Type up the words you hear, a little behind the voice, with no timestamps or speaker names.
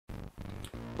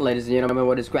Ladies and gentlemen,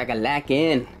 what is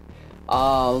crack-a-lackin'?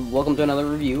 Welcome to another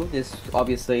review. This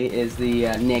obviously is the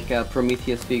Neca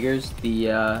Prometheus figures, the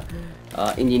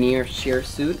engineer share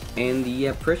suit and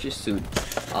the pressure suit.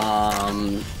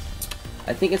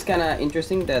 I think it's kind of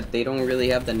interesting that they don't really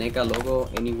have the Neca logo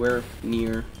anywhere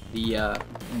near the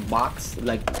box,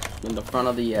 like in the front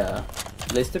of the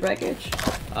blister package,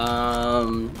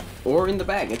 or in the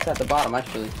bag. It's at the bottom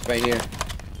actually, right here.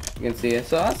 You can see it.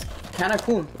 So that's kind of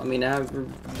cool. I mean,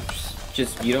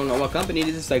 just you don't know what company it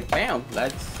is. It's like, bam,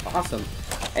 that's awesome.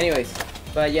 Anyways,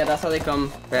 but yeah, that's how they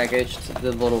come packaged.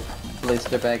 The little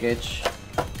blister package.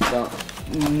 So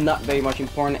not very much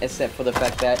important, except for the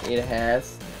fact that it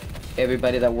has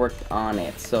everybody that worked on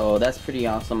it. So that's pretty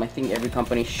awesome. I think every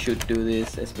company should do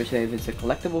this, especially if it's a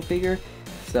collectible figure.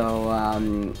 So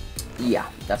yeah,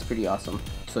 that's pretty awesome.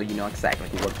 So you know exactly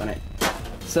who worked on it.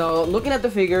 So looking at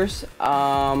the figures,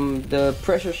 the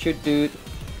pressure shoot,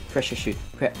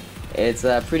 it's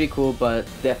pretty cool, but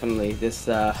definitely this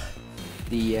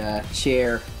the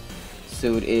chair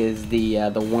suit is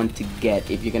the one to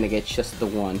get if you're gonna get just the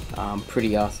one.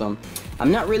 Pretty awesome.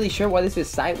 I'm not really sure why this is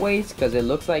sideways, because it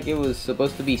looks like it was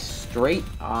supposed to be straight.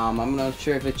 I'm not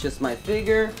sure if it's just my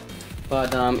figure,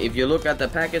 but if you look at the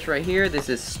package right here, this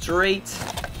is straight,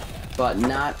 but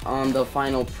not on the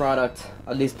final product,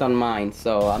 at least on mine.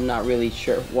 So I'm not really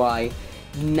sure why.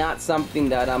 Not something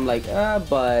that I'm like,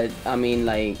 but I mean,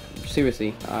 like,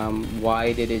 seriously,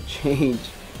 why did it change?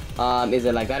 Is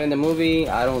it like that in the movie?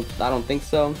 I don't think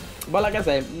so. But like I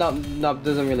said, no,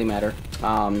 doesn't really matter.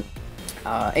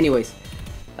 Anyways,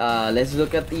 let's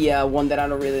look at the one that I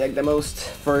don't really like the most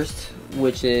first,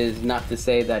 which is not to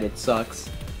say that it sucks,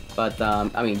 but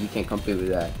I mean, you can't compete with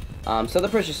that. So the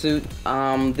pressure suit,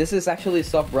 this is actually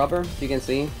soft rubber. You can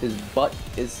see his butt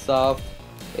is soft.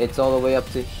 It's all the way up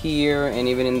to here, and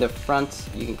even in the front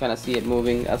you can kind of see it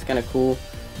moving. That's kind of cool.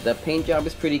 The paint job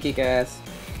is pretty kick-ass.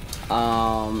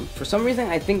 For some reason,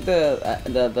 I think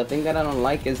the thing that I don't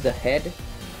like is the head.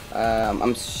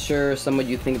 I'm sure some of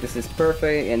you think this is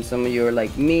perfect, and some of you are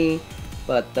like me,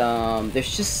 but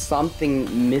there's just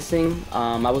something missing.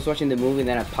 I was watching the movie, and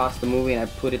then I paused the movie and I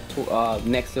put it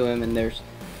next to him, and there's,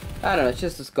 I don't know, it's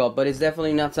just a sculpt, but it's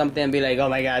definitely not something I'd be like, oh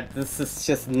my god, this is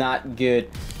just not good.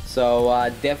 So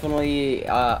definitely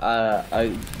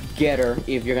a getter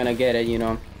if you're gonna get it, you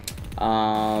know.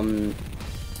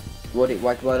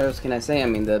 What else can I say? I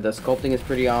mean, the sculpting is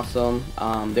pretty awesome.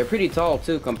 They're pretty tall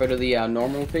too compared to the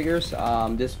normal figures.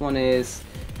 This one is,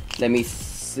 let me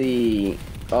see,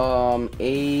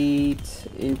 8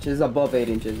 inches, above 8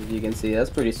 inches, as you can see.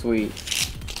 That's pretty sweet.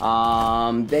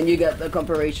 Then you got the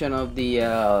comparison of the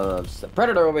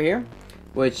Predator over here,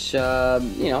 which you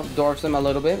know, dwarfs him a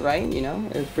little bit, right? You know,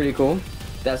 it's pretty cool.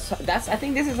 That's I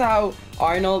think this is how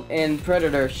Arnold and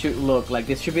Predator should look. Like,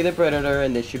 this should be the Predator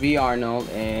and this should be Arnold,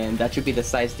 and that should be the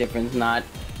size difference, not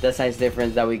the size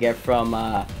difference that we get from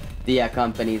the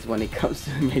companies when it comes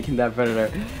to making that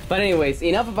Predator. But anyways,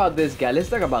 enough about this guy. Let's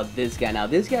talk about this guy now.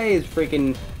 This guy is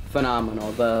freaking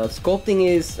phenomenal. The sculpting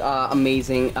is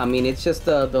amazing. I mean, it's just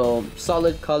the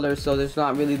solid color, so there's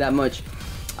not really that much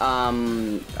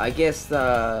I guess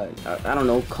I don't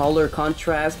know, color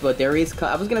contrast, but there is.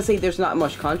 I was gonna say there's not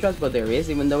much contrast, but there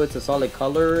is, even though it's a solid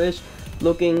color-ish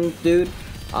looking dude.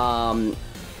 What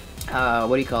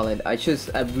do you call it? I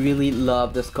really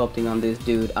love the sculpting on this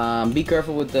dude. Be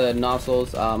careful with the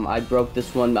nozzles. I broke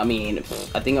this one. I mean,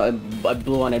 I think I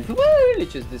blew on it.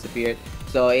 It just disappeared.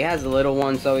 So it has the little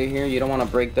ones over here. You don't want to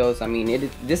break those. I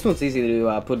mean, this one's easy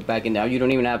to put back in there. You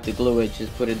don't even have to glue it.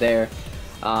 Just put it there.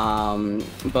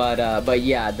 But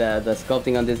yeah, the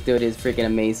sculpting on this dude is freaking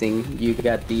amazing. You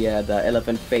got the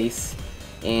elephant face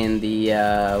and the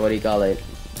what do you call it?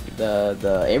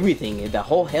 The everything. The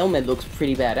whole helmet looks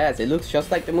pretty badass. It looks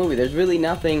just like the movie. There's really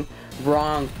nothing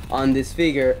wrong on this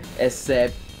figure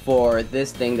except for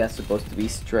this thing that's supposed to be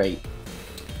straight.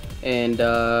 And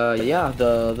yeah,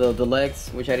 the legs,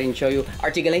 which I didn't show you.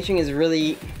 Articulation is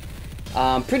really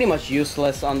pretty much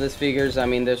useless on these figures. I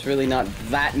mean, there's really not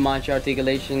that much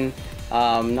articulation,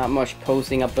 not much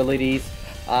posing abilities.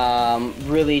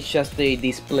 Really, it's just a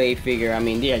display figure. I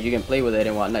mean, yeah, you can play with it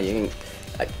and whatnot. You can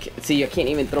see, I can't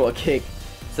even throw a kick.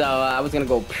 So I was gonna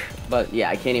go, but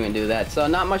yeah, I can't even do that. So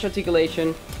not much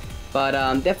articulation, but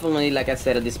definitely, like I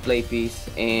said, a display piece,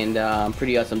 and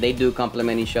pretty awesome. They do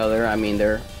complement each other. I mean,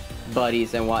 they're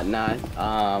buddies and whatnot.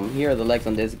 Here are the legs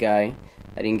on this guy.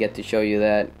 I didn't get to show you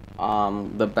that.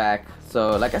 The back.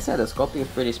 So like I said, the sculpting is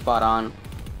pretty spot on.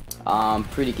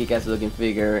 Pretty kick-ass looking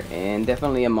figure, and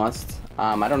definitely a must.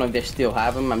 I don't know if they still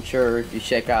have them. I'm sure if you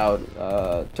check out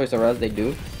Toys R Us, they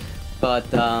do. But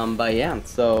yeah,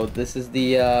 so this is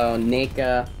the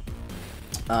Neca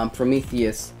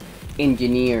Prometheus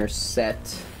engineer set.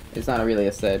 It's not really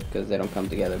a set because they don't come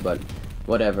together, but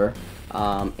whatever.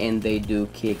 And they do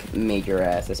kick major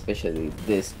ass, especially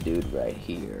this dude right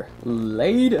here.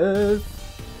 Later.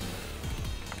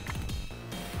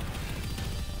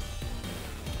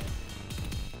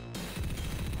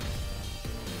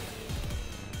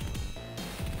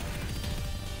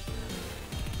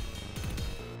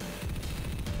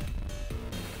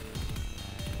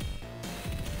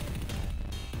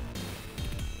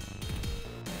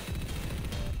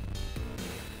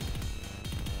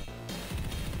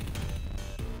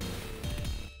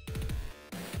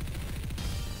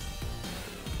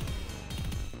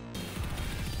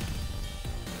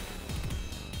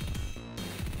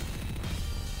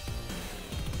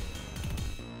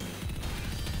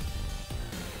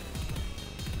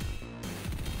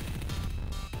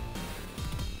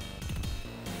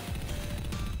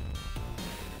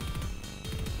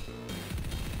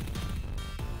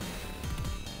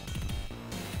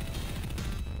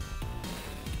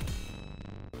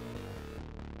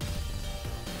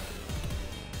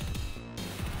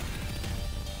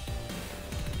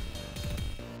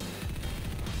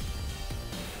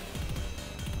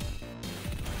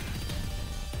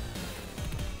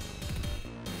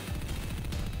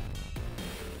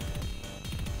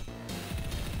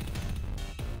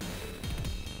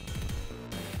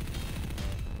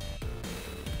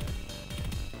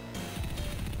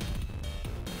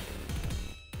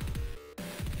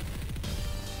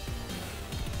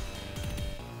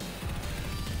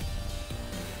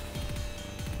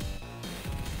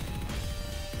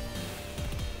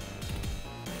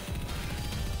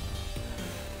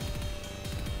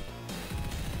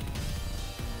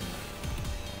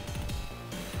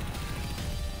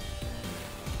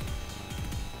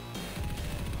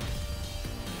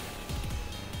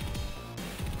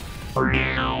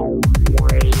 Wow.